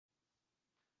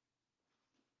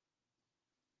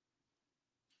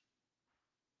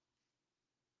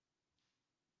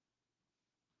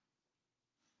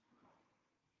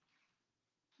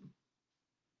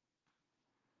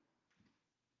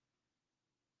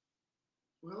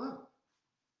Well, hello.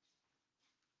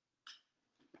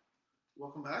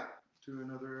 Welcome back to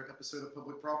another episode of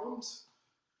Public Problems.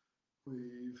 I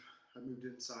moved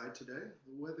inside today.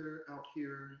 The weather out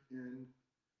here in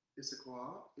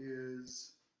Issaquah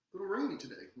is a little rainy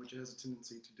today, which it has a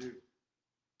tendency to do.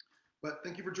 But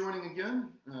thank you for joining again.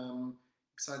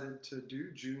 Excited to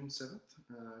do June 7th,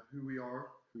 Who Are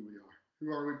We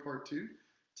Part 2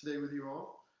 today with you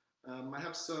all. I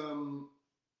have some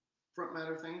front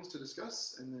matter things to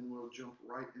discuss, and then we'll jump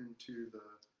right into the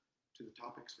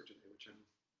topics for today, which I'm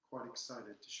quite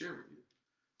excited to share with you.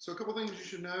 So a couple things you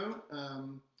should know.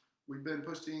 We've been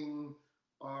posting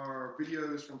our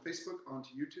videos from Facebook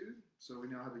onto YouTube. So we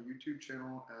now have a YouTube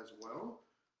channel as well,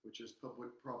 which is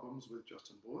Public Problems with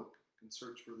Justin Bullock. You can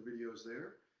search for the videos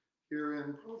there. Here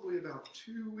in probably about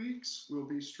 2 weeks, we'll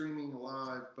be streaming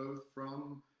live both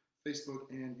from Facebook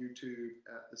and YouTube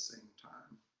at the same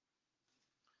time.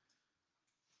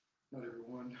 Not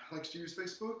everyone likes to use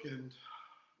Facebook, and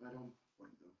I don't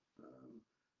blame them.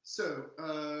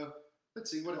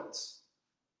 Let's see, what else?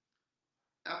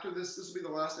 After this will be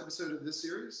the last episode of this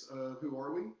series, Who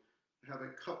Are We? I have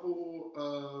a couple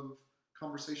of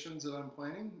conversations that I'm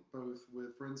planning, both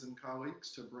with friends and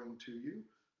colleagues, to bring to you,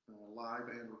 live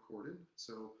and recorded.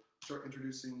 So start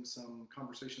introducing some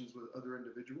conversations with other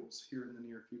individuals here in the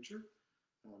near future.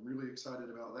 I'm really excited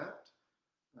about that.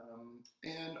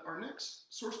 And our next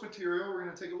source material, we're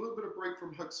going to take a little bit of break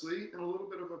from Huxley and a little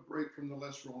bit of a break from the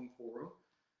Less Wrong Forum.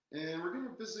 And we're going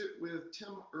to visit with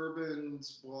Tim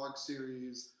Urban's blog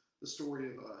series, The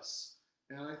Story of Us.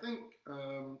 And I think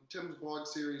Tim's blog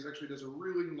series actually does a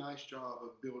really nice job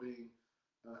of building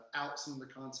out some of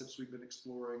the concepts we've been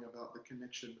exploring about the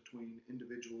connection between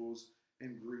individuals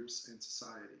and groups and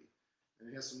society. And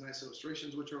he has some nice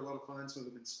illustrations, which are a lot of fun. Some of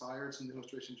them inspired some of the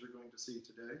illustrations you're going to see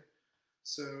today.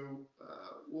 So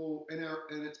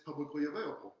and it's publicly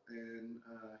available. And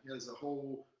he has a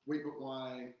whole Wait But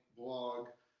Why blog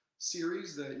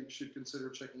series that you should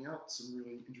consider checking out. Some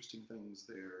really interesting things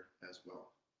there as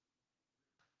well.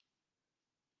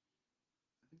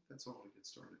 I think that's all to get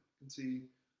started. You can see,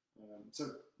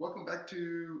 so welcome back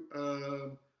to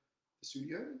the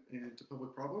studio and to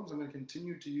Public Problems. I'm going to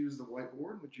continue to use the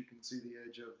whiteboard, which you can see the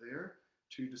edge of there,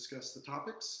 to discuss the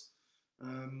topics.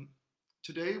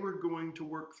 Today we're going to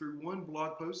work through one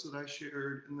blog post that I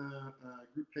shared in the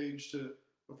group page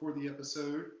before the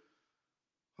episode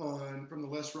from the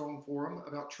Less Wrong Forum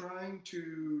about trying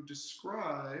to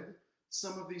describe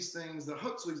some of these things that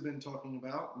Huxley's been talking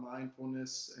about,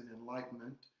 mindfulness and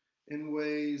enlightenment, in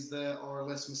ways that are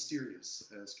less mysterious,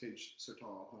 as Cage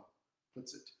Sotal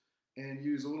puts it, and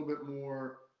use a little bit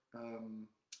more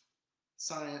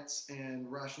science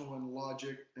and rational and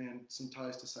logic and some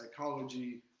ties to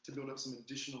psychology to build up some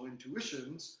additional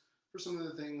intuitions for some of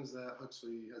the things that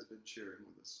Huxley has been sharing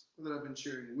with us, or that I've been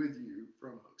sharing with you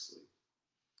from Huxley.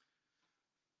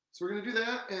 So we're going to do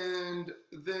that, and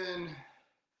then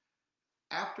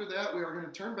after that, we are going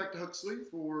to turn back to Huxley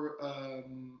to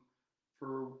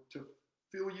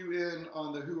fill you in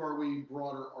on the Who Are We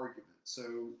broader argument.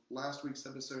 So last week's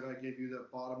episode, I gave you the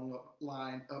bottom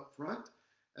line up front,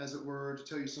 as it were, to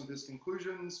tell you some of his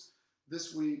conclusions.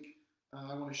 This week,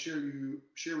 I want to share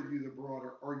with you the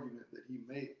broader argument that he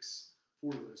makes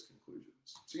for those conclusions.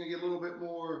 So you're going to get a little bit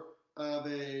more of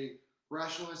a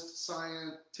rationalist,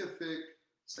 scientific,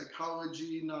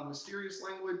 psychology, non-mysterious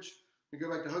language. We go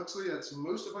back to Huxley. That's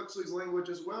most of Huxley's language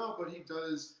as well, but he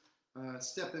does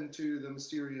step into the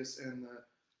mysterious and the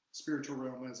spiritual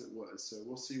realm as it was. So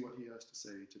we'll see what he has to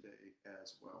say today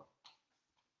as well.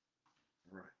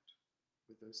 All right.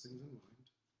 With those things in mind,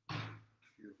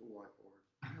 beautiful whiteboard.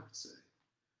 I have to say,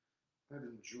 I've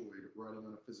enjoyed writing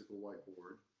on a physical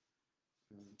whiteboard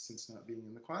since not being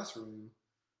in a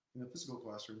physical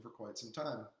classroom for quite some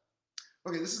time.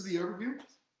 Okay, this is the overview.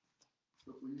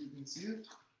 Hopefully you can see it.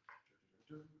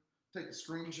 Take a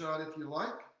screenshot if you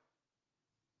like.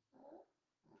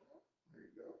 There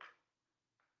you go.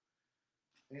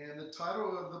 And the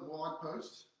title of the blog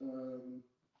post,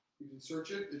 you can search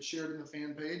it. It's shared in the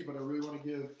fan page, but I really want to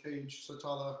give Cage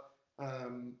Sotala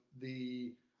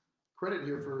the credit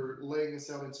here for laying this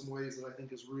out in some ways that I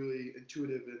think is really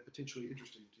intuitive and potentially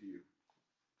interesting to you.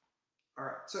 All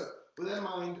right, so with that in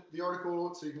mind, the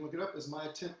article, so you can look it up, is My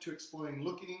Attempt to Explain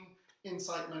Looking,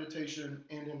 Insight, Meditation,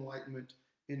 and Enlightenment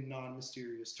in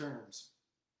Non-Mysterious Terms.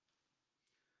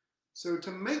 So to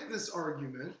make this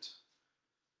argument,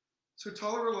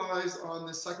 Sotala relies on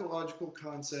the psychological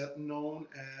concept known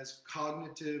as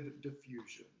cognitive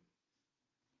diffusion.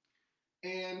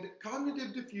 And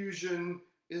cognitive diffusion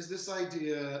is this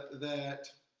idea that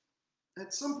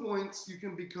at some points you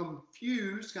can become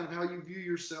fused, kind of how you view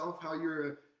yourself, how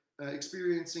you're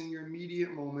experiencing your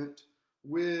immediate moment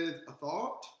with a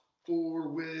thought or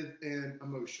with an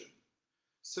emotion.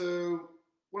 So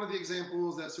one of the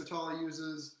examples that Sotala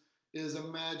uses is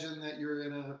imagine that you're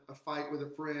in a fight with a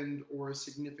friend or a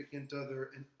significant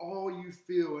other, and all you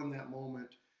feel in that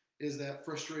moment is that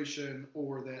frustration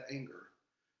or that anger.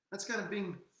 That's kind of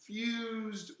being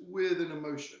fused with an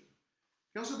emotion.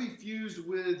 It can also be fused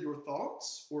with your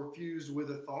thoughts or fused with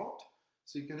a thought.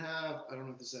 So you can have, I don't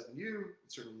know if this happened to you,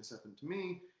 certainly this happened to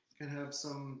me, you can have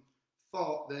some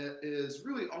thought that is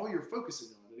really all you're focusing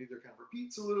on. It either kind of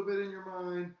repeats a little bit in your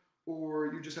mind,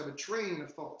 or you just have a train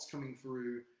of thoughts coming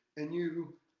through, and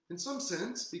you, in some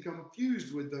sense, become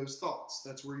fused with those thoughts.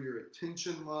 That's where your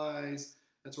attention lies.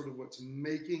 That's sort of what's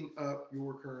making up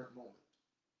your current moment.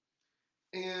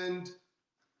 And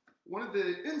one of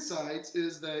the insights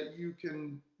is that you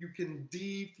can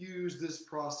defuse this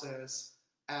process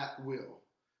at will.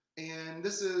 And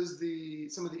this is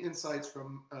some of the insights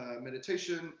from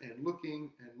meditation and looking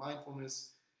and mindfulness,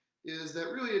 is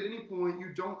that really at any point you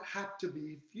don't have to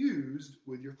be fused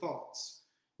with your thoughts.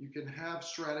 You can have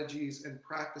strategies and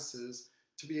practices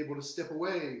to be able to step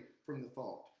away from the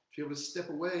thought, to be able to step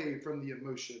away from the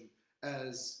emotion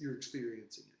as you're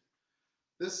experiencing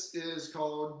it. This is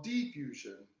called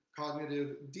diffusion,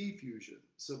 cognitive diffusion.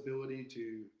 It's the ability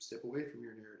to step away from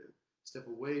your narrative, step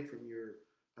away from your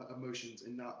emotions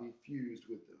and not be fused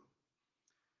with them.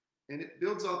 And it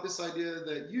builds off this idea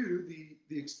that you,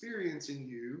 the experiencing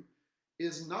you,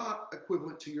 is not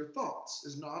equivalent to your thoughts,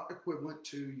 is not equivalent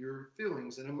to your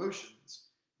feelings and emotions.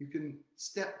 You can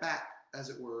step back, as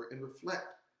it were, and reflect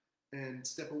and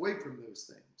step away from those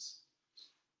things.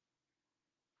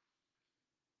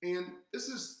 And this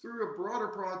is through a broader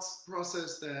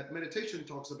process that meditation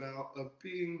talks about, of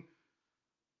being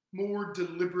more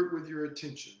deliberate with your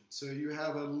attention. So you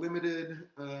have a limited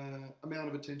amount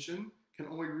of attention, can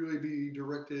only really be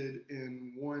directed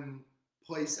in one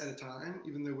place at a time,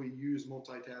 even though we use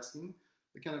multitasking.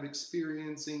 The kind of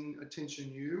experiencing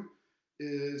attention you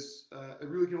is it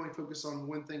really can only focus on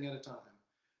one thing at a time.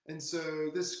 And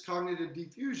so this cognitive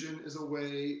diffusion is a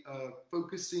way of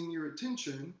focusing your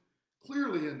attention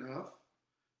clearly enough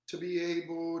to be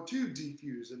able to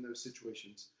diffuse in those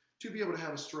situations, to be able to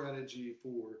have a strategy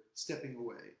for stepping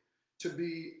away, to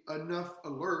be enough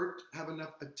alert, have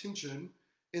enough attention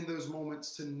in those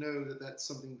moments to know that that's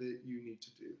something that you need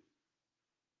to do.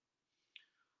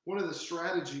 One of the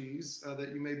strategies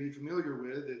that you may be familiar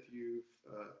with, if you've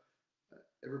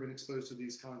ever been exposed to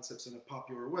these concepts in a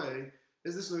popular way,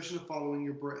 is this notion of following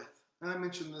your breath. And I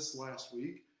mentioned this last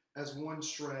week as one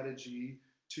strategy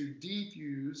to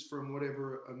defuse from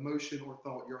whatever emotion or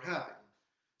thought you're having.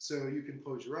 So you can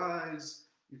close your eyes,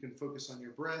 you can focus on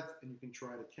your breath, and you can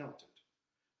try to count it.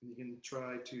 And you can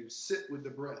try to sit with the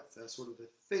breath. That's sort of the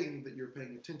thing that you're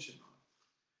paying attention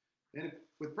on. And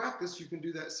with practice, you can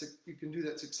do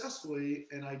that successfully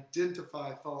and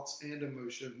identify thoughts and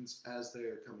emotions as they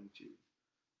are coming to you.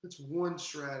 That's one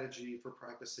strategy for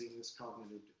practicing this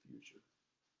cognitive diffusion.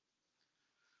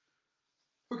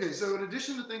 Okay, so in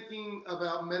addition to thinking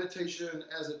about meditation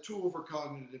as a tool for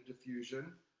cognitive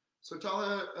diffusion,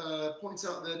 Sotala points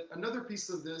out that another piece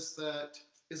of this that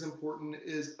is important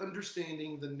is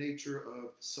understanding the nature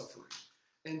of suffering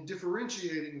and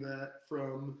differentiating that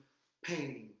from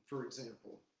pain, for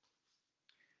example.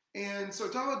 And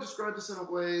Sotala described this in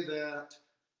a way that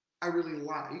I really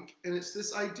like, and it's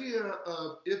this idea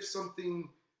of if something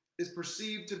is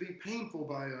perceived to be painful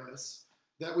by us,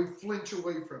 that we flinch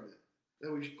away from it,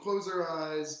 that we close our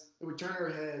eyes, that we turn our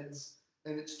heads,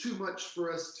 and it's too much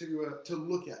for us to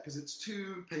look at because it's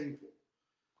too painful.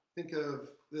 Think of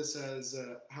this as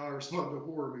how I respond to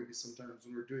horror movies sometimes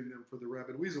when we're doing them for the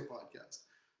Rabid Weasel podcast.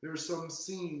 There are some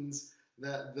scenes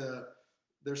that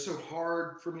they're so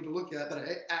hard for me to look at that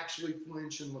I actually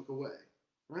flinch and look away,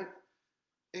 right?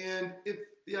 And if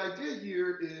the idea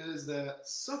here is that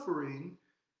suffering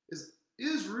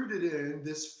is rooted in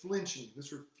this flinching,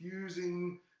 this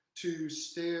refusing to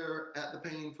stare at the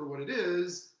pain for what it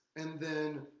is and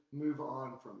then move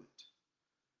on from it.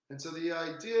 And so the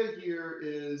idea here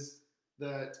is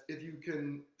that if you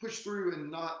can push through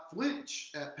and not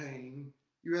flinch at pain,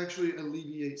 you actually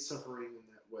alleviate suffering in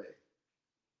that way.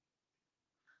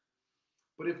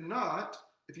 But if not,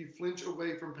 if you flinch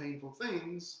away from painful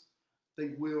things,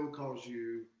 they will cause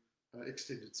you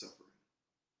extended suffering.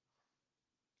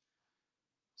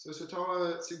 So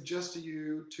Sotala suggests to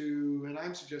you to, and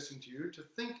I'm suggesting to you, to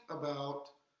think about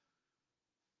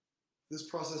this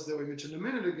process that we mentioned a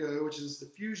minute ago, which is the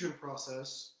fusion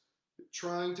process,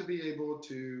 trying to be able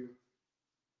to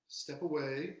step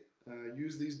away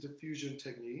use these diffusion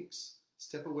techniques,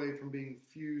 step away from being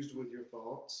fused with your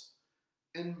thoughts,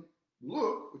 and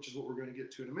look, which is what we're going to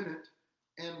get to in a minute,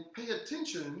 and pay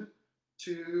attention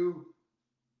to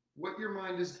what your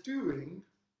mind is doing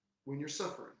when you're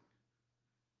suffering.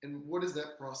 And what does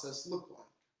that process look like?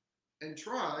 And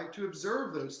try to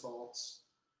observe those thoughts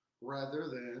rather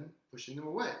than pushing them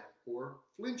away or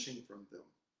flinching from them.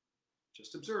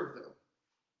 Just observe them.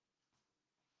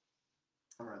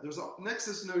 All right, there's next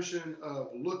this notion of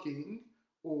looking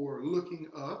or looking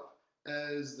up,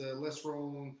 as the Less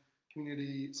Wrong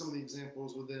community, some of the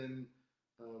examples within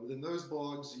those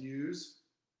blogs use.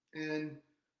 And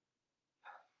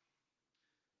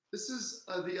this is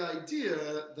the idea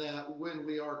that when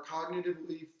we are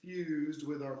cognitively fused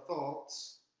with our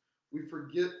thoughts, we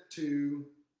forget to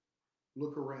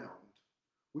look around.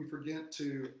 We forget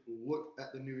to look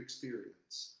at the new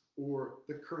experience or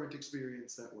the current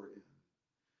experience that we're in.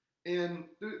 And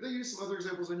they use some other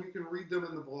examples, and you can read them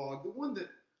in the blog. The one that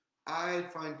I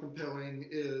find compelling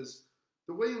is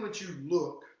the way in which you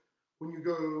look when you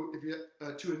go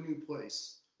to a new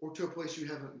place or to a place you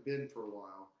haven't been for a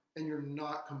while, and you're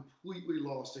not completely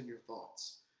lost in your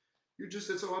thoughts.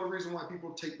 It's a lot of reason why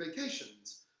people take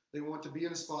vacations. They want to be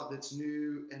in a spot that's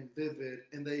new and vivid,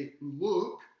 and they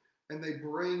look and they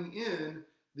bring in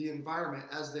the environment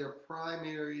as their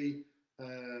primary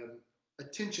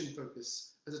attention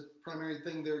focus, as a primary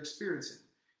thing they're experiencing.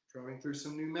 Driving through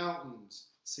some new mountains,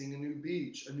 seeing a new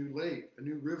beach, a new lake, a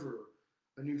new river,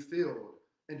 a new field,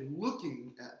 and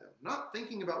looking at them. Not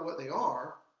thinking about what they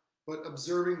are, but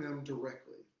observing them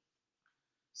directly.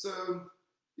 So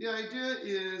the idea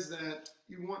is that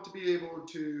you want to be able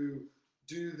to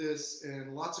do this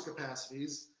in lots of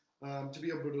capacities, to be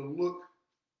able to look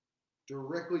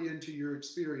directly into your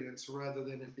experience rather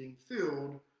than it being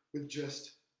filled with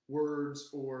just words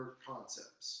or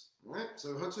concepts. All right,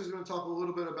 so Huxley's going to talk a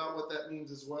little bit about what that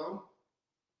means as well.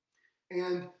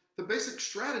 And the basic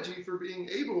strategy for being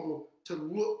able to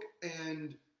look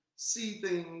and see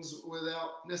things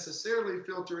without necessarily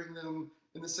filtering them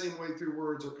in the same way through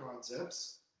words or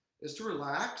concepts is to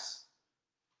relax,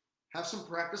 have some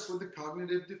practice with the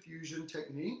cognitive diffusion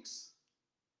techniques,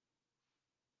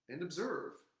 and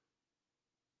observe,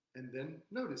 and then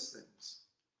notice things.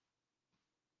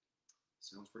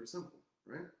 Sounds pretty simple,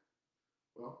 right?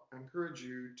 Well, I encourage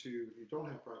you to, if you don't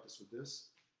have practice with this,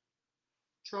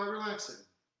 try relaxing.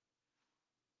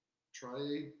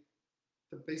 Try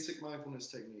the basic mindfulness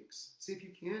techniques. See if you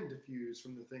can diffuse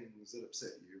from the things that upset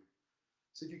you.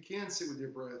 See if you can sit with your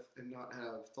breath and not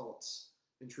have thoughts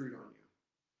intrude on you.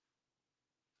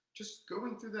 Just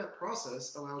going through that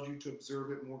process allows you to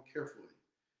observe it more carefully.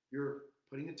 You're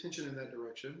putting attention in that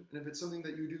direction, and if it's something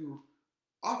that you do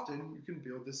often, you can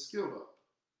build this skill up.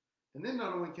 And then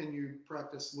not only can you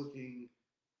practice looking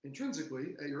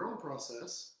intrinsically at your own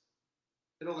process,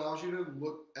 it allows you to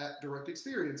look at direct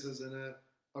experiences in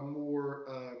a more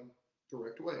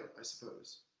direct way, I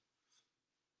suppose.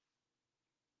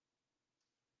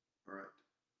 All right.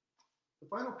 The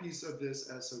final piece of this,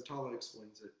 as Sotala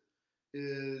explains it,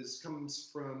 comes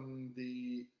from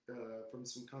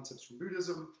some concepts from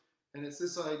Buddhism, and it's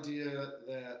this idea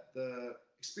that the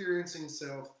experiencing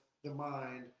self, the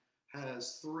mind,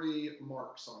 has 3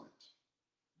 marks on it.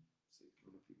 Let's see, I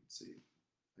don't know if you can see.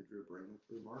 I drew a brain with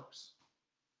 3 marks.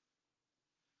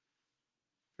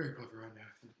 Very clever, I know.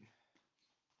 Thank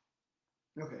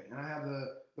you. Okay, and I have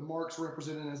the marks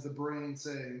represented as the brain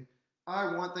saying,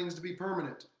 I want things to be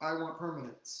permanent. I want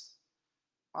permanence.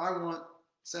 I want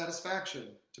satisfaction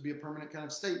to be a permanent kind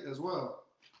of state as well.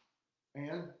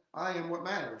 And I am what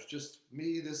matters. Just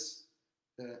me, this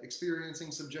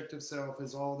experiencing subjective self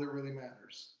is all that really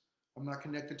matters. I'm not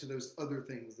connected to those other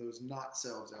things, those not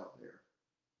selves out there.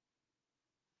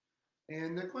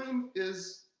 And the claim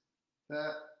is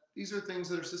that these are things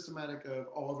that are systematic of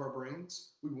all of our brains.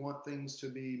 We want things to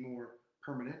be more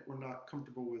permanent. We're not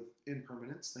comfortable with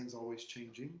impermanence, things always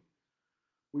changing.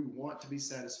 We want to be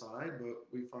satisfied, but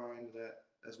we find that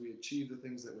as we achieve the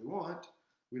things that we want,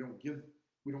 we don't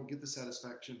get the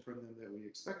satisfaction from them that we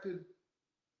expected.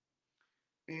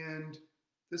 And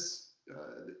this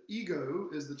the ego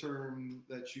is the term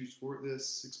that's used for it,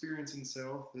 this experiencing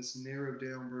self, this narrowed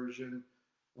down version,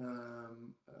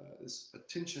 this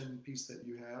attention piece that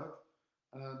you have.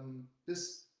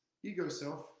 This ego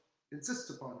self insists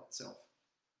upon itself.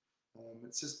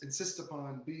 It insists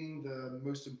upon being the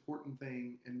most important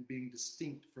thing and being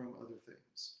distinct from other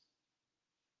things.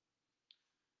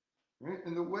 Right?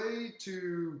 And the way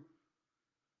to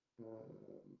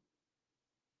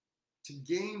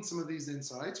gain some of these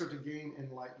insights, or to gain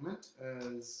enlightenment,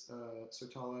 as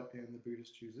Sotala and the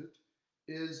Buddhists use it,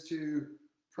 is to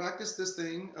practice this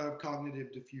thing of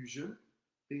cognitive diffusion,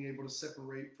 being able to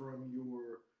separate from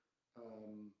your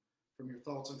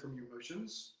thoughts and from your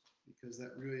emotions, because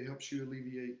that really helps you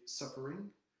alleviate suffering,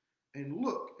 and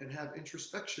look and have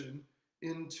introspection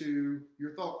into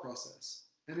your thought process.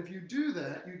 And if you do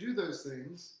that, you do those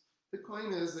things, the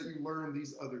claim is that you learn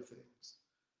these other things.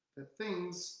 That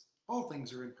all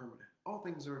things are impermanent. All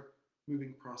things are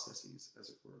moving processes, as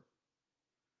it were.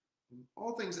 And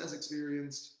all things as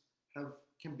experienced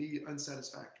can be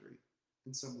unsatisfactory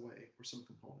in some way or some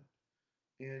component.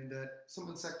 And that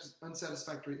some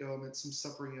unsatisfactory elements, some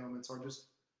suffering elements are just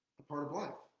a part of life.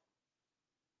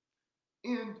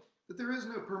 And that there is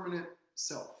no permanent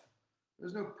self.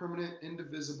 There's no permanent,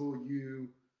 indivisible you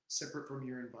separate from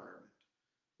your environment.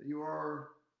 That you are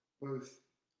both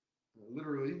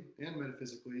literally and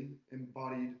metaphysically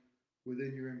embodied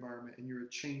within your environment, and you're a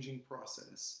changing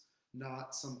process,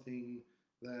 not something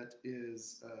that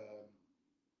is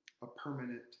a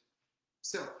permanent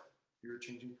self. You're a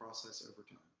changing process over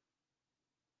time.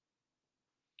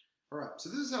 All right, so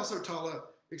this is how Sotala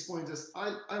explains this.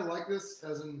 I like this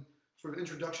as an sort of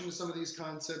introduction to some of these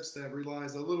concepts that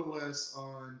relies a little less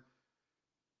on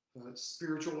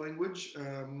spiritual language,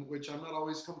 which I'm not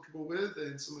always comfortable with,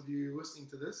 and some of you listening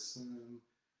to this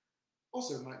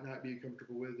also might not be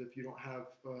comfortable with if you don't have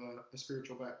a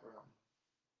spiritual background.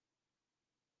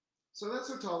 So that's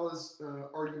Sotala's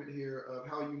argument here of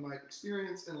how you might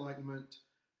experience enlightenment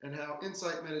and how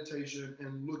insight, meditation,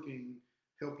 and looking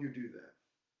help you do that.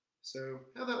 So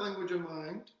have that language in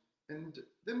mind, and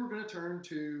then we're going to turn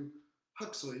to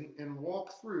Huxley and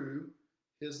walk through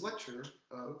his lecture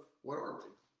of What Are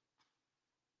We?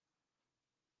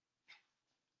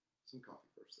 Some coffee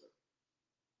first, though.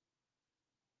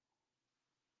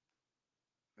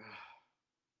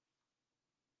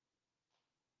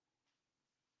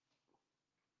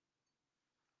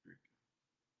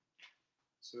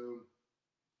 So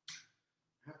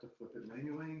I have to flip it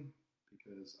manually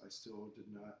because I still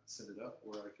did not set it up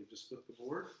where I could just flip the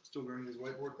board. Still learning these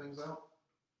whiteboard things out.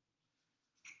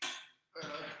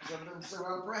 Because I've been so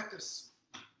out of practice.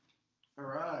 All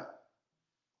right.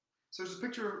 So there's a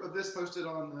picture of this posted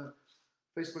on the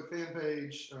Facebook fan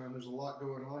page. There's a lot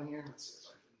going on here. Let's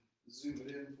see if I can zoom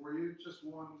it in for you. Just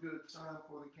one good time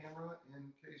for the camera in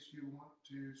case you want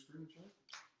to screenshot.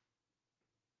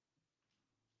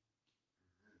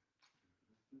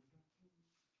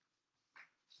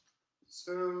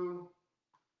 So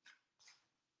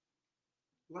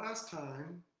last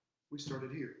time we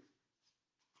started here.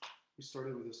 We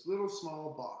started with this little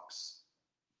small box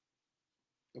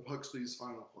of Huxley's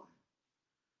final claim,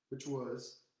 which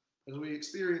was, as we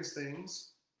experience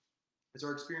things, as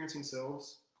our experiencing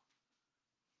selves,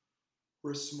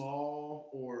 we're a small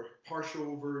or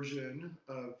partial version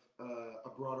of a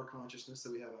broader consciousness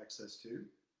that we have access to.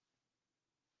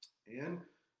 And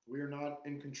we are not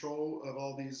in control of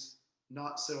all these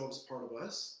not selves part of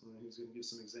us. He's going to give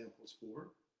some examples for.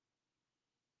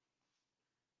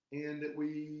 And that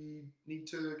we need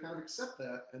to kind of accept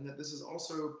that, and that this is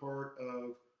also part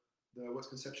of what's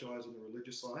conceptualized in the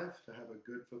religious life, to have a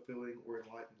good, fulfilling, or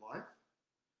enlightened life.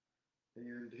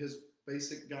 And his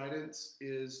basic guidance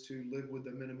is to live with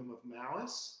the minimum of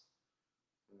malice,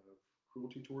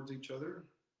 cruelty towards each other,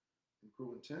 and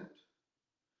cruel intent,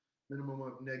 minimum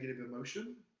of negative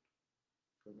emotion,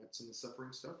 that's in the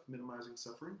suffering stuff, minimizing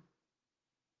suffering,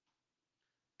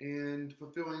 and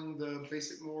fulfilling the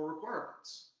basic moral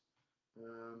requirements,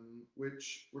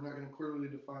 which we're not going to clearly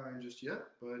define just yet,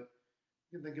 but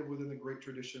you can think of within the great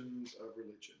traditions of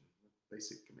religion,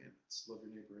 basic commandments: love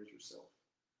your neighbor as yourself,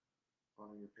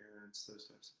 honor your parents, those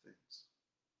types of things.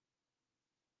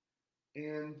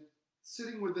 And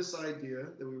sitting with this idea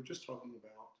that we were just talking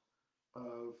about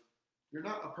of you're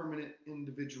not a permanent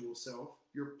individual self,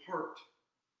 you're part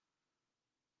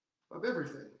of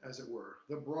everything, as it were,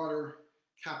 the broader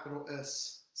capital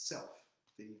S self,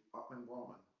 the Atman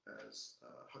Brahman, as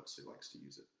Huxley likes to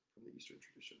use it from the Eastern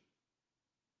tradition.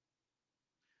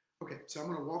 Okay, so I'm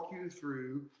going to walk you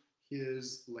through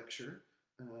his lecture,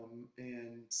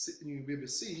 and you'll be able to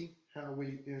see how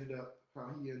he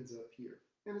ends up here.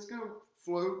 And it's going to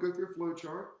go through a flow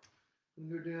chart,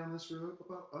 and go down this road,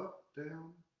 up,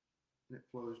 down, and it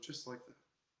flows just like that.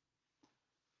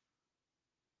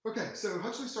 Okay, so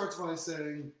Huxley starts by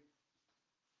saying,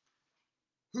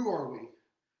 who are we?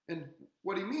 And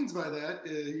what he means by that,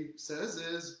 he says,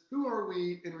 is who are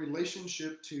we in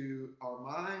relationship to our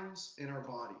minds and our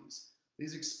bodies?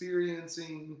 These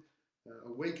experiencing,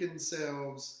 awakened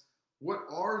selves, what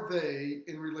are they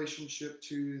in relationship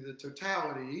to the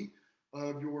totality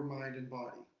of your mind and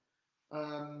body?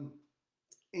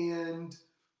 And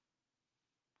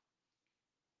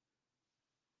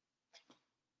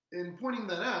in pointing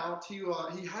that out, he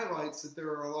highlights that there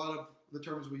are a lot of the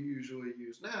terms we usually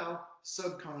use now,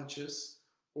 subconscious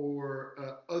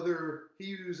or other. He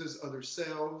uses other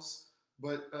selves,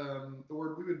 but the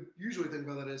word we would usually think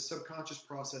about that is subconscious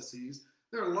processes.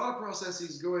 There are a lot of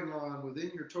processes going on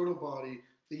within your total body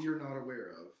that you're not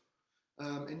aware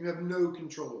of, and you have no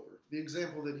control over. The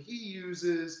example that he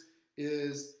uses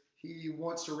is he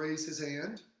wants to raise his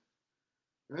hand,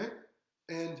 right?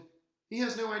 And he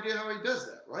has no idea how he does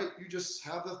that, right? You just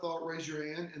have the thought, raise your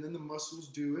hand, and then the muscles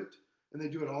do it, and they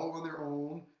do it all on their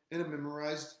own in a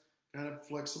memorized, kind of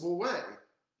flexible way.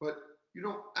 But you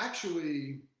don't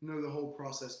actually know the whole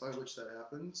process by which that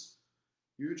happens.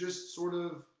 You just sort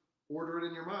of order it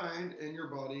in your mind, and your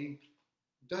body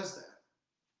does that.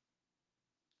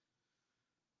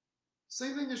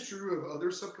 Same thing is true of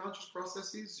other subconscious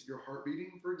processes. Your heart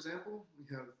beating, for example.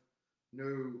 We have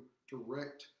no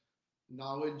direct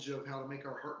knowledge of how to make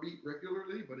our heart beat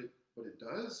regularly, but it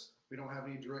does. We don't have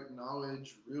any direct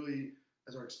knowledge, really,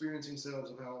 as our experiencing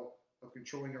selves of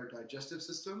controlling our digestive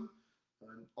system.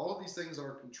 And all of these things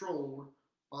are controlled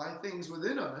by things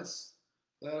within us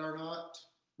that are not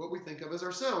what we think of as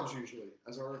ourselves usually,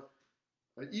 as our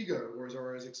ego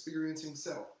or as experiencing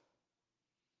self.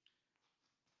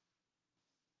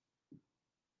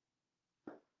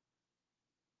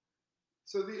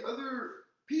 So the other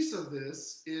piece of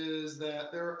this is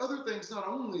that there are other things, not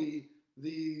only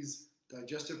these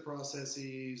digestive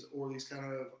processes or these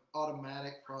kind of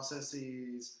automatic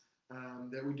processes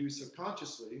that we do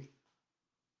subconsciously.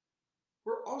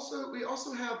 We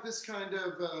also have this kind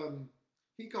of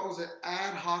he calls it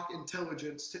ad hoc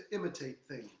intelligence to imitate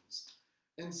things.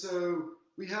 And so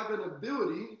we have an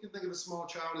ability, you can think of a small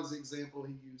child as the example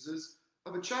he uses,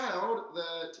 of a child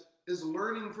that is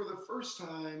learning for the first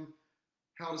time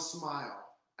how to smile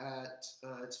at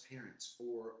its parents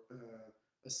or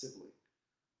a sibling.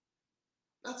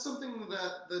 That's something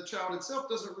that the child itself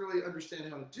doesn't really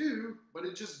understand how to do, but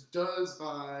it just does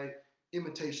by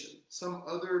imitation. Some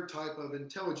other type of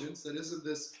intelligence that isn't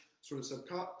this sort of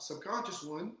subconscious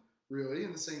one, really,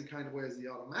 in the same kind of way as the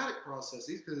automatic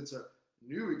processes, because it's a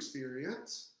new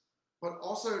experience, but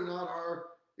also not our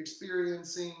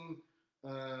experiencing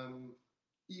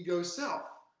ego self.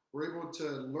 We're able to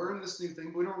learn this new thing,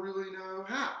 but we don't really know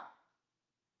how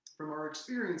from our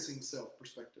experiencing self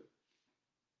perspective.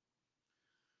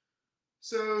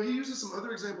 So he uses some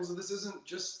other examples of this isn't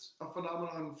just a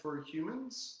phenomenon for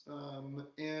humans,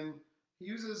 and he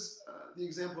uses the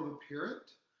example of a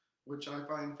parrot, which I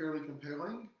find fairly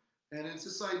compelling, and it's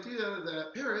this idea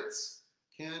that parrots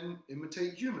can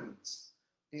imitate humans,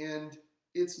 and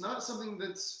it's not something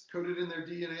that's coded in their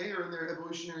DNA or in their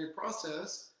evolutionary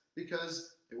process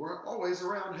because they weren't always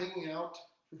around hanging out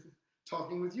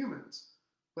talking with humans.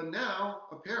 But now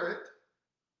a parrot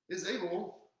is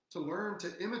able to learn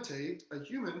to imitate a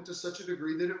human to such a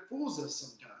degree that it fools us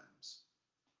sometimes.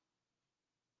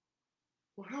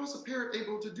 Well, how is a parrot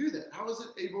able to do that? How is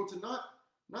it able to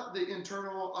not the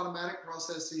internal automatic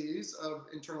processes of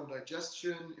internal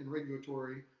digestion and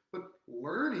regulatory, but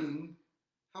learning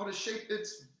how to shape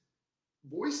its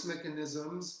voice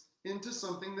mechanisms into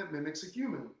something that mimics a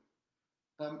human?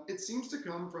 It seems to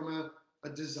come from a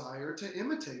desire to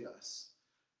imitate us.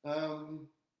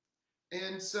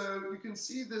 And so you can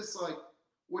see this, like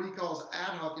what he calls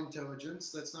ad hoc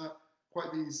intelligence. That's not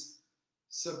quite these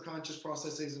subconscious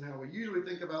processes and how we usually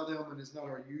think about them, and is not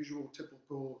our usual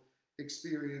typical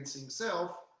experiencing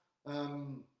self,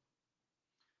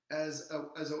 as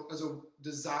a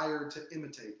desire to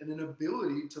imitate and an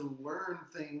ability to learn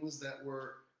things that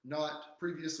were not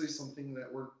previously something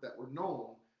that were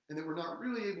known and that we're not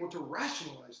really able to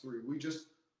rationalize through. We just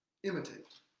imitate.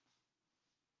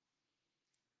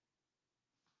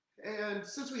 And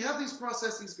since we have these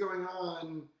processes going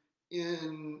on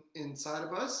inside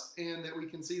of us, and that we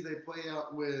can see they play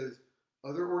out with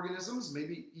other organisms,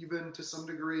 maybe even to some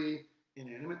degree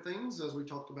inanimate things, as we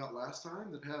talked about last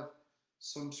time, that have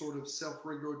some sort of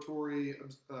self-regulatory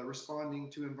responding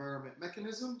to environment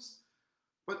mechanisms.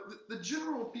 But the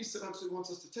general piece that Huxley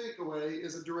wants us to take away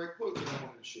is a direct quote that I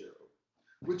want to share,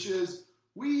 which is,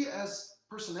 we as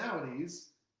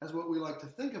personalities, as what we like to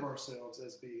think of ourselves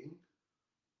as being,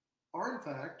 are in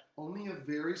fact only a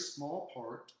very small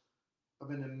part of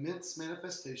an immense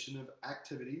manifestation of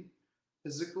activity,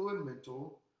 physical and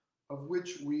mental, of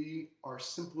which we are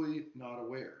simply not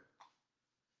aware.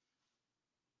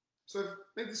 So I've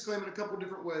made this claim in a couple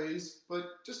different ways,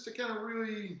 but just to kind of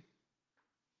really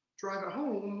drive it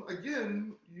home,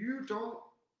 again, you don't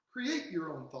create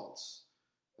your own thoughts.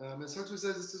 As Huxley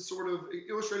says, this is sort of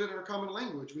illustrated in our common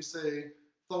language. We say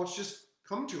thoughts just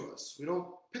come to us. We don't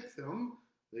pick them.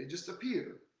 They just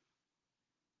appear.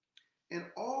 And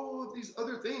all of these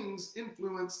other things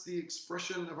influence the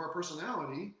expression of our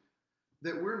personality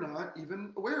that we're not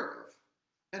even aware of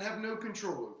and have no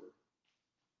control over.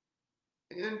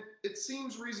 And it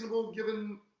seems reasonable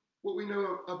given what we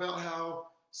know about how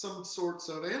some sorts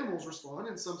of animals respond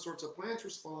and some sorts of plants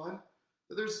respond,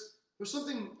 that there's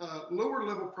something lower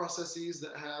level processes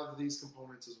that have these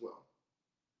components as well.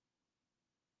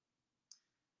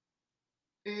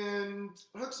 And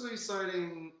Huxley,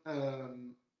 citing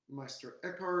Meister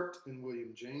Eckhart and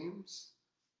William James,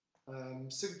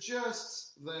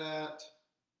 suggests that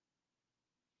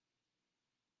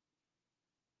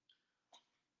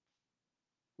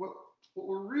what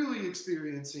we're really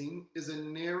experiencing is a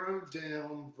narrowed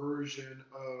down version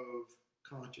of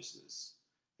consciousness,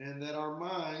 and that our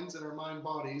minds and our mind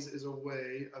bodies is a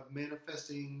way of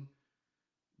manifesting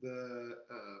the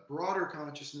broader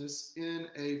consciousness in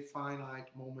a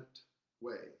finite moment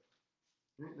way.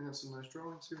 Right, and I have some nice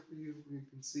drawings here for you where you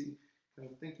can see kind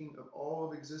of thinking of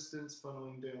all of existence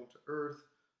funneling down to earth,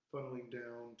 funneling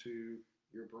down to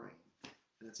your brain.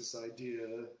 And it's this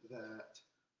idea that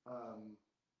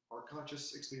our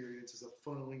conscious experience is a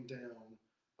funneling down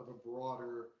of a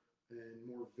broader and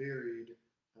more varied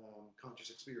conscious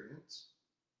experience.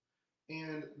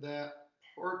 And that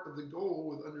part of the goal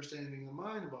with understanding the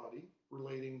mind body,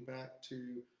 relating back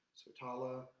to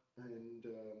Sotala and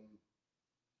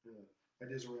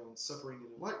ideas around suffering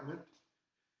and enlightenment,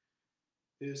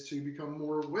 is to become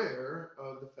more aware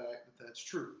of the fact that that's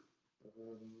true.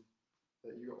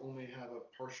 That you only have a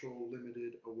partial,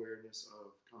 limited awareness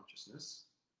of consciousness,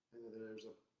 and that there's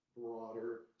a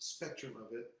broader spectrum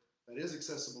of it that is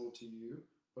accessible to you,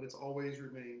 but it always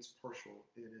remains partial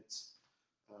in its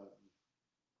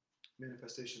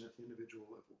manifestation at the individual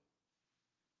level.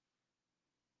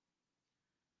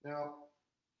 Now,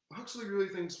 Huxley really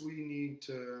thinks we need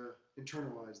to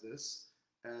internalize this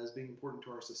as being important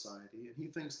to our society, and he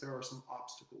thinks there are some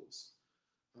obstacles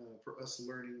for us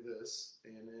learning this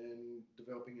and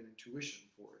developing an intuition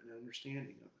for it, an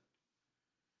understanding of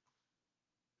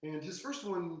it. And his first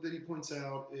one that he points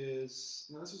out is,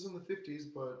 now this was in the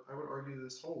 50s, but I would argue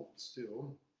this holds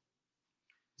still,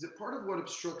 is that part of what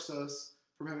obstructs us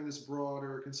from having this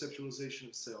broader conceptualization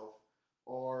of self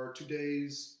are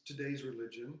today's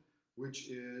religion, which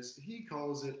is, he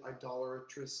calls it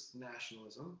idolatrous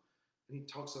nationalism. And he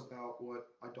talks about what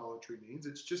idolatry means.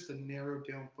 It's just a narrowed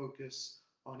down focus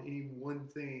on any one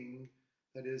thing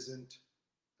that isn't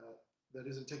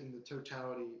taking the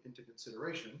totality into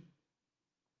consideration.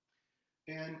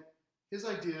 And his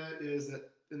idea is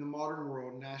that in the modern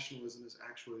world, nationalism is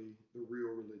actually the real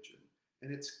religion,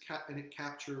 and it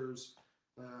captures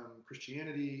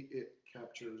Christianity, it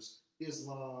captures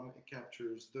Islam, it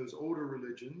captures those older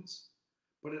religions,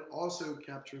 but it also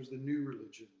captures the new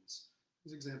religions.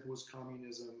 His example is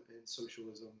communism and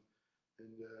socialism, and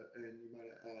you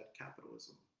might add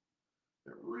capitalism.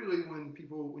 But really,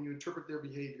 when you interpret their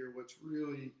behavior, what's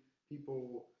really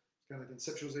people kind of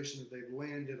conceptualization that they've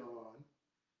landed on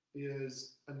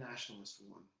is a nationalist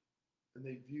one, and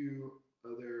they view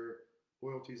their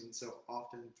loyalties and self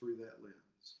often through that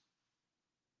lens.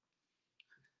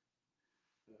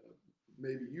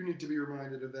 Maybe you need to be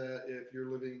reminded of that if you're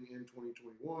living in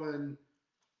 2021.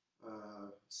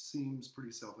 Seems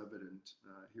pretty self-evident.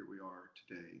 Here we are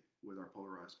today with our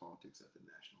polarized politics at the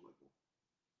national level.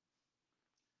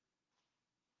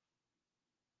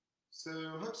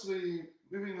 So Huxley,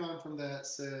 moving on from that,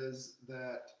 says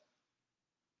that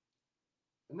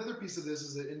another piece of this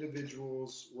is that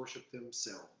individuals worship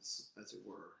themselves, as it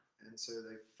were. And so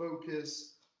they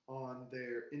focus on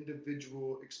their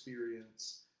individual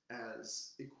experience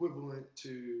as equivalent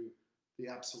to the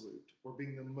absolute, or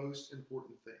being the most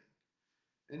important thing.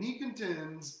 And he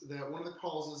contends that one of the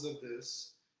causes of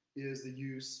this is the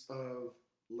use of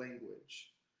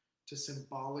language to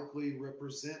symbolically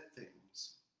represent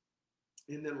things.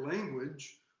 In that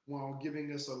language, while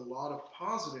giving us a lot of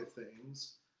positive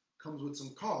things, comes with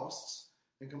some costs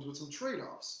and comes with some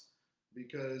trade-offs,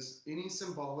 because any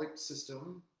symbolic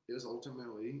system is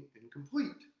ultimately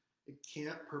incomplete. It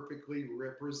can't perfectly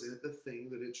represent the thing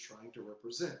that it's trying to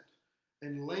represent.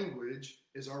 And language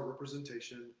is our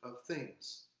representation of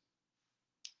things.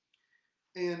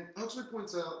 And Huxley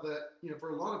points out that,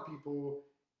 for a lot of people,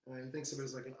 he thinks of it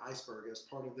as like an iceberg, as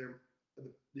part of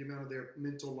the amount of their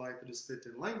mental life that is spent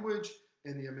in language,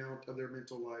 and the amount of their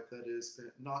mental life that is spent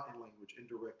not in language, in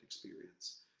direct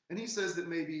experience. And he says that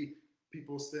maybe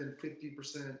people spend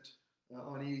 50%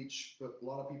 on each, but a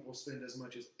lot of people spend as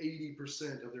much as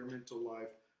 80% of their mental life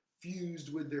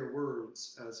fused with their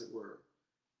words, as it were.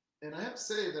 And I have to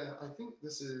say that I think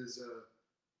this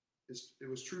it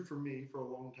was true for me for a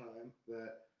long time,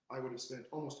 that I would have spent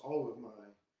almost all of my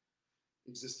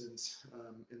existence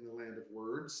in the land of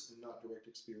words and not direct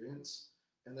experience.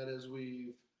 And that as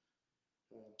we've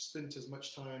spent as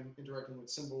much time interacting with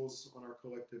symbols on our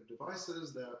collective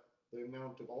devices, that the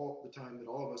amount of all the time that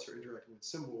all of us are interacting with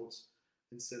symbols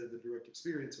instead of the direct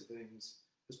experience of things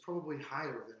is probably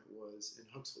higher than it was in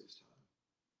Huxley's time.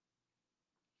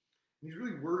 And he's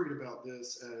really worried about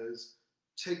this as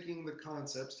taking the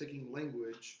concepts, taking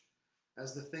language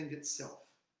as the thing itself,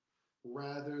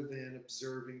 rather than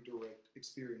observing direct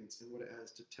experience and what it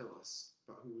has to tell us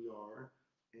about who we are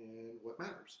and what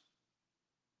matters.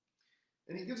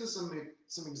 And he gives us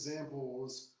some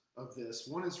examples of this.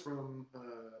 One is from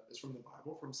the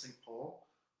Bible, from St. Paul,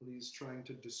 when he's trying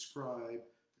to describe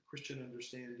the Christian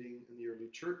understanding in the early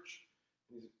church.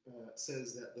 And he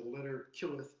says that the letter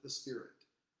killeth the spirit.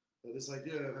 This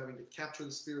idea of having to capture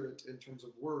the spirit in terms of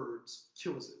words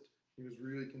kills it. He was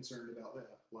really concerned about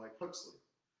that, like Huxley.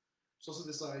 There's also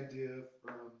this idea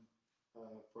from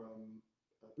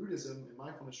Buddhism and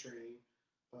mindfulness training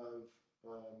of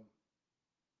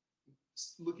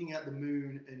looking at the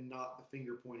moon and not the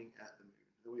finger pointing at the moon.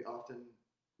 And we often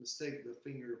mistake the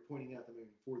finger pointing at the moon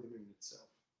for the moon itself.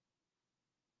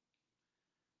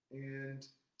 And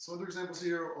some other examples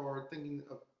here are thinking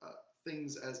of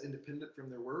things as independent from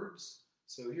their words.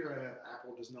 So here I have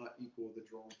apple does not equal the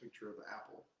drawn picture of the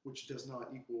apple, which does not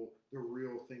equal the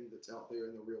real thing that's out there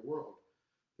in the real world.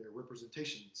 They're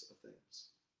representations of things.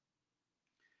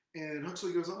 And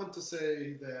Huxley goes on to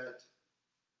say that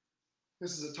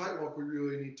this is a tightrope we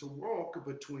really need to walk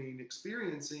between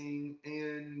experiencing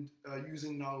and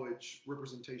using knowledge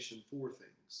representation for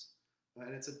things.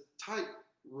 And it's a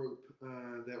tightrope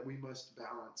that we must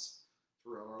balance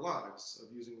throughout our lives,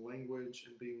 of using language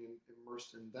and being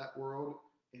immersed in that world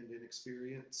and in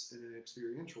experience in an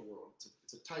experiential world.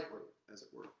 It's a tightrope, as it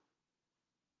were.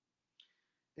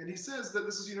 And he says that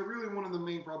this is really one of the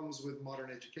main problems with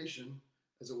modern education,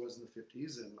 as it was in the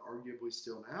 50s and arguably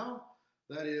still now.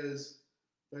 That is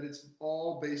that it's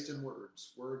all based in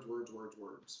words, words, words, words,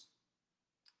 words.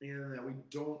 And that we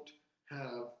don't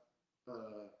have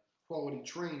quality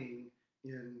training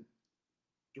in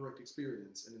direct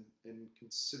experience and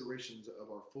considerations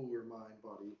of our fuller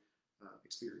mind-body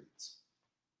experience.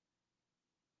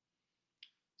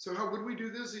 So how would we do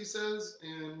this, he says,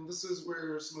 and this is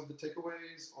where some of the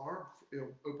takeaways are.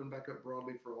 It'll open back up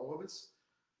broadly for all of us.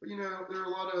 But there are a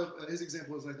lot of, his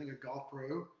example is, I think, a golf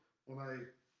pro, and I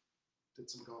did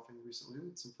some golfing recently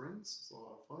with some friends. It's a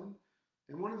lot of fun.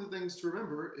 And one of the things to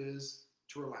remember is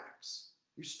to relax.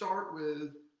 You start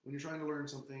with, when you're trying to learn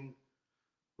something,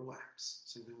 relax.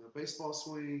 Same thing with a baseball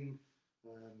swing.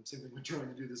 Same thing with trying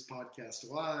to do this podcast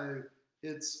live.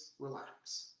 It's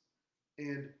relax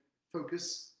and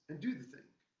focus and do the thing,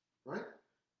 right?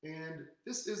 And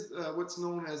this is what's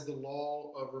known as the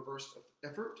law of reverse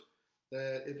effort,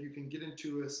 that if you can get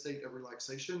into a state of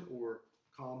relaxation or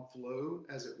calm flow,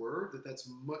 as it were, that's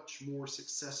much more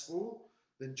successful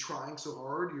than trying so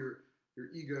hard. Your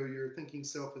ego, your thinking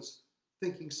self is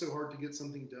thinking so hard to get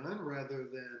something done rather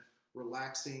than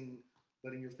relaxing,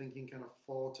 letting your thinking kind of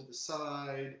fall to the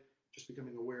side, just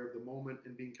becoming aware of the moment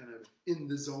and being kind of in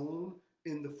the zone,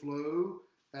 in the flow,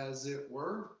 as it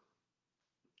were.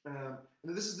 And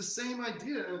this is the same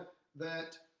idea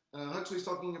that Huxley's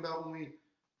talking about when we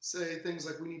say things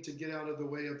like we need to get out of the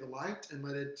way of the light and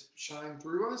let it shine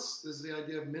through us. This is the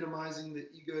idea of minimizing the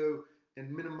ego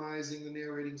and minimizing the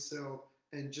narrating self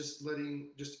and just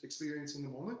experiencing the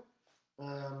moment.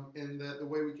 And that the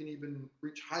way we can even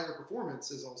reach higher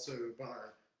performance is also by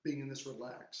being in this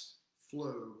relaxed,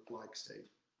 flow-like state.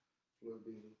 Flow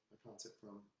being a concept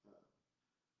from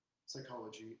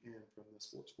psychology and from the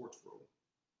sports world.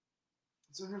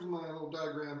 So here's my little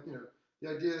diagram. The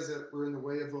idea is that we're in the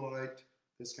way of the light,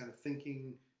 this kind of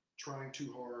thinking, trying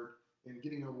too hard, and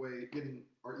getting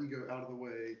our ego out of the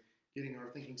way, getting our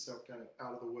thinking self kind of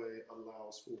out of the way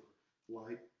allows for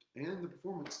light and the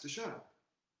performance to shine.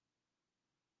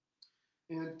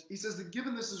 And he says that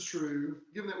given this is true,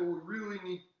 given that what we really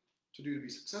need to do to be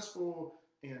successful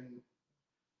and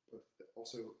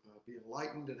also be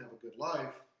enlightened and have a good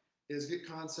life is get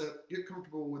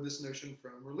comfortable with this notion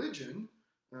from religion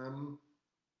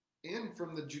and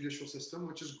from the judicial system,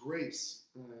 which is grace.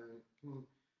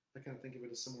 I kind of think of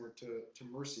it as similar to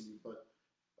mercy, but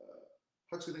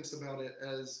Huxley thinks about it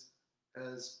as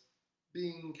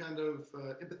being kind of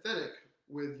empathetic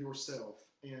with yourself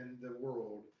and the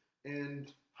world,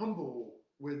 and humble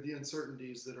with the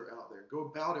uncertainties that are out there.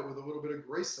 Go about it with a little bit of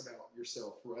grace about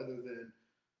yourself rather than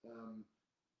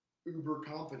uber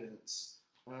confidence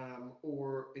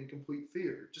or in complete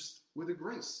fear, just with a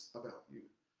grace about you.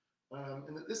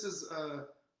 And that this is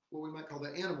what we might call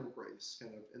the animal grace,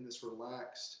 kind of in this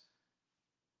relaxed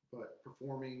but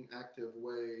performing active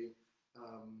way,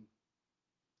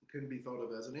 can be thought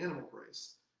of as an animal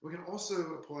grace. We can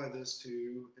also apply this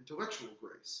to intellectual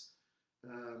grace,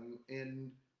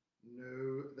 and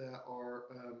know that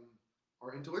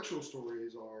our intellectual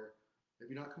stories are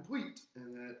maybe not complete,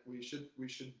 and that we should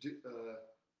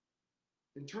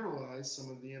internalize some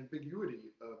of the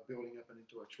ambiguity of building up an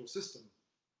intellectual system.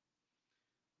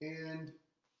 And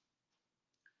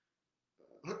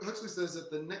Huxley says that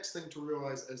the next thing to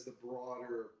realize as the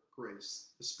broader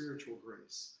grace, the spiritual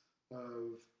grace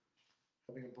of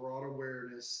having a broad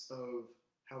awareness of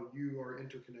how you are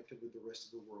interconnected with the rest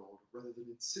of the world, rather than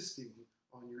insisting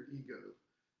on your ego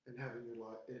and having your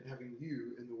light and having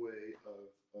you in the way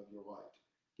of your light.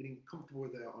 Getting comfortable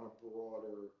with that on a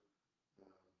broader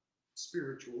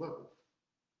spiritual level.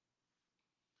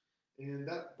 And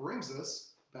that brings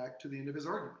us back to the end of his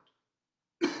argument.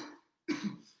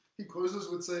 He closes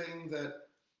with saying that,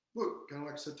 look, kind of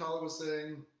like Sotala was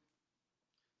saying,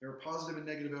 there are positive and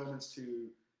negative elements to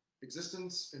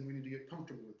existence, and we need to get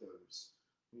comfortable with those.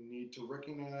 We need to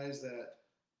recognize that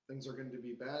things are going to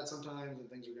be bad sometimes and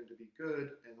things are going to be good,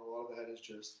 and a lot of that is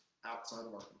just outside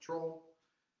of our control.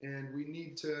 And we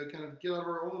need to kind of get out of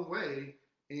our own way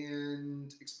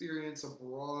and experience a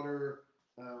broader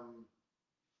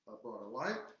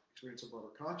light, experience a broader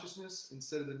consciousness,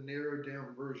 instead of the narrowed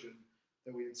down version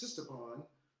that we insist upon,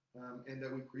 and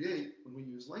that we create when we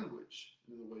use language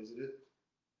in the ways that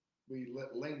we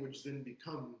let language then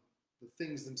become the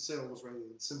things themselves rather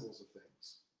than symbols of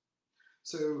things.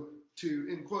 So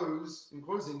in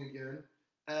closing again,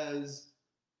 as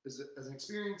an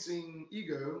experiencing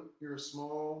ego, you're a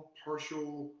small,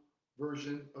 partial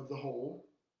version of the whole.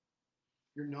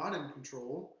 You're not in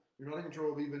control. You're not in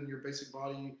control of even your basic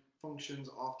body functions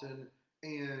often,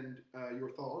 and your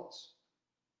thoughts.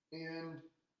 And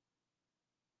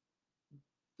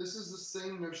this is the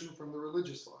same notion from the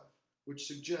religious life, which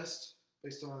suggests,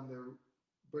 based on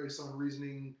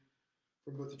reasoning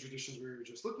from both the traditions we were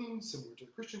just looking, similar to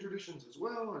the Christian traditions as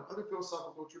well, and other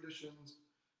philosophical traditions.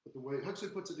 But the way Huxley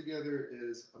puts it together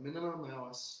is a minimum of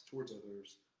malice towards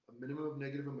others, a minimum of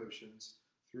negative emotions,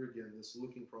 through, again, this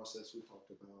looking process we talked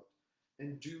about,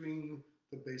 and doing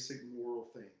the basic moral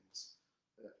things.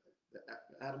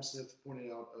 Adam Smith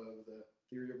pointed out of the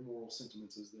theory of moral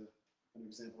sentiments is an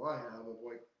example I have of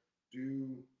like,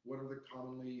 what are the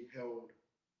commonly held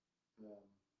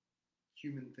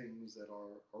human things that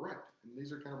are right. And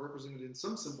these are kind of represented in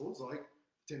some symbols like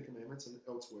the Ten Commandments and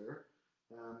elsewhere,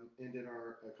 and in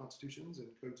our constitutions and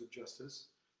codes of justice.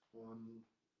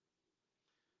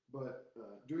 But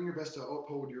doing your best to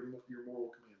uphold your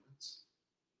moral commandments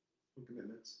and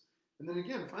commitments. And then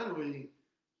again, finally,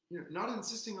 not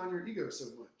insisting on your ego so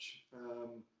much,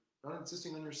 not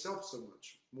insisting on yourself so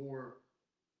much, more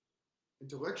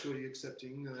intellectually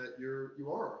accepting that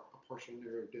you are a partial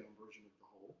narrowed down version of the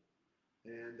whole,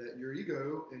 and that your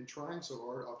ego, in trying so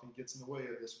hard, often gets in the way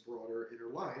of this broader inner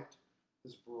light,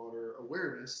 this broader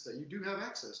awareness that you do have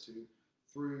access to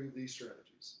through these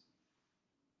strategies.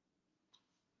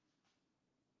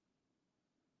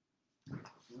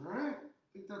 All right,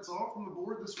 I think that's all from the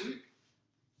board this week.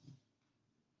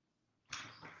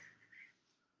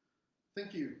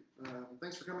 Thank you.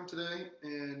 Thanks for coming today,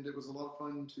 and it was a lot of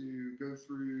fun to go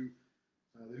through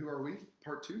the Who Are We,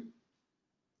 Part 2.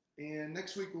 And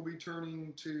next week we'll be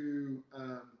turning to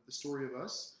The Story of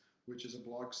Us, which is a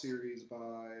blog series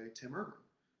by Tim Urban.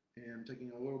 And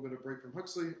taking a little bit of break from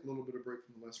Huxley, a little bit of break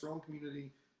from the Less Wrong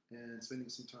community, and spending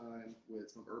some time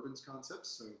with some of Urban's concepts.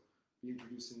 So be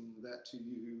introducing that to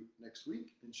you next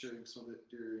week and sharing some of it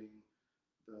during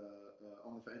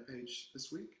on the fan page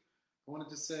this week. I wanted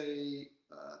to say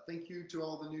thank you to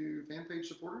all the new fan page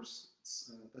supporters.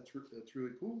 That's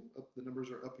really cool. The numbers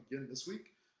are up again this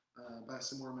week by a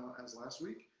similar amount as last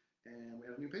week. And we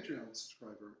have a new Patreon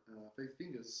subscriber, Faith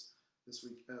Fingas, this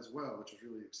week as well, which is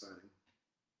really exciting.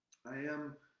 I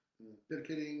am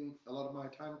dedicating a lot of my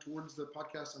time towards the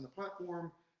podcast and the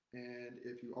platform. And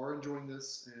if you are enjoying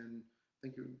this and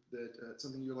think that it's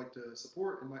something you'd like to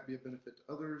support and might be of benefit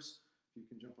to others, you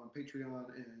can jump on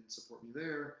Patreon and support me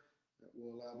there. That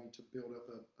will allow me to build up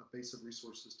a base of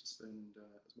resources to spend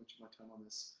as much of my time on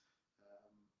this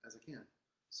as I can.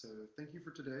 So thank you for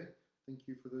today. Thank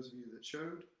you for those of you that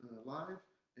showed live,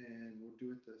 and we'll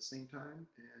do it the same time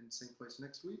and same place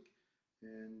next week.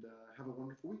 And have a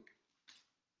wonderful week.